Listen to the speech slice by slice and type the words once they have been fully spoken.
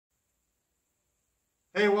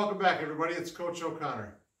Hey, welcome back everybody. It's Coach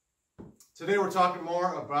O'Connor. Today we're talking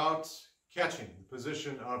more about catching, the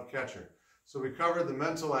position of catcher. So we covered the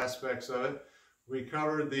mental aspects of it. We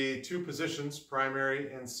covered the two positions,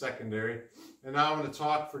 primary and secondary. And now I'm going to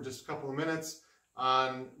talk for just a couple of minutes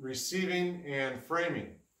on receiving and framing.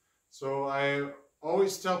 So I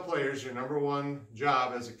always tell players your number one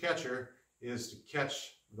job as a catcher is to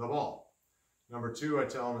catch the ball. Number two, I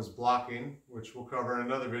tell them, is blocking, which we'll cover in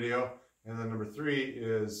another video. And then number three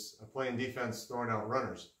is playing defense, throwing out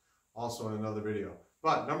runners, also in another video.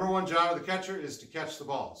 But number one job of the catcher is to catch the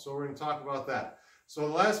ball. So we're going to talk about that. So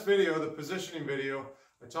in the last video, the positioning video,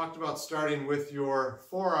 I talked about starting with your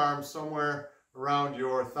forearm somewhere around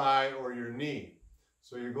your thigh or your knee.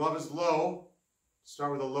 So your glove is low,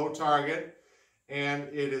 start with a low target, and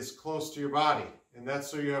it is close to your body. And that's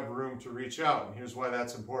so you have room to reach out. And here's why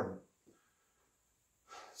that's important.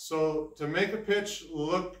 So to make a pitch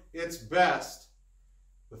look its best,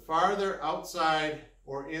 the farther outside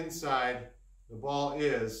or inside the ball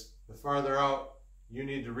is, the farther out you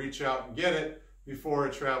need to reach out and get it before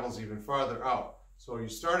it travels even farther out. So you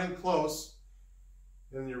start in close,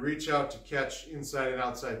 and you reach out to catch inside and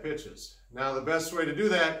outside pitches. Now the best way to do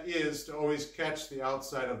that is to always catch the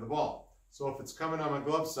outside of the ball. So if it's coming on my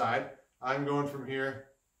glove side, I'm going from here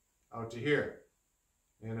out to here.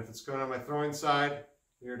 And if it's coming on my throwing side,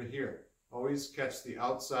 here to here. Always catch the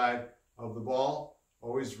outside of the ball.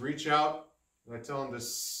 Always reach out, and I tell them to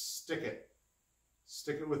stick it.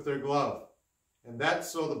 Stick it with their glove. And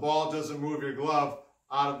that's so the ball doesn't move your glove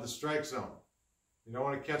out of the strike zone. You don't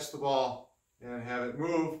want to catch the ball and have it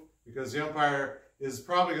move, because the umpire is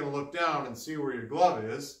probably going to look down and see where your glove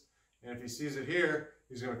is. And if he sees it here,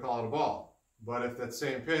 he's going to call it a ball. But if that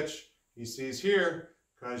same pitch he sees here,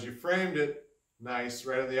 because you framed it nice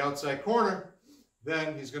right in the outside corner,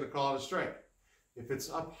 then he's going to call it a strike. If it's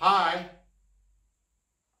up high,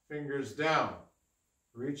 fingers down.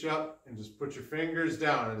 Reach up and just put your fingers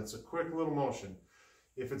down, and it's a quick little motion.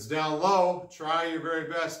 If it's down low, try your very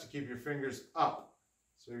best to keep your fingers up.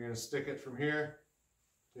 So you're going to stick it from here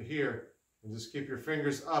to here, and just keep your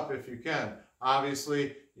fingers up if you can.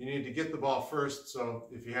 Obviously, you need to get the ball first, so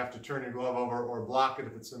if you have to turn your glove over or block it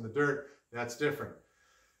if it's in the dirt, that's different.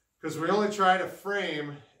 Because we only try to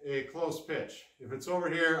frame a close pitch. If it's over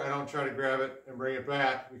here, I don't try to grab it and bring it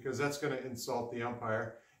back, because that's going to insult the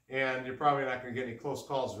umpire, and you're probably not going to get any close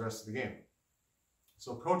calls the rest of the game.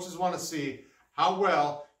 So coaches want to see how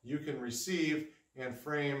well you can receive and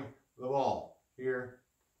frame the ball. Here,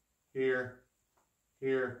 here,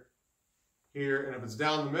 here, here, and if it's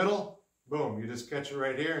down the middle, boom, you just catch it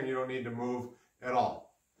right here, and you don't need to move at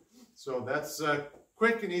all. So that's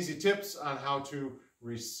quick and easy tips on how to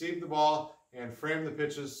receive the ball and frame the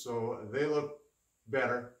pitches so they look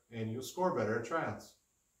better and you'll score better at tryouts.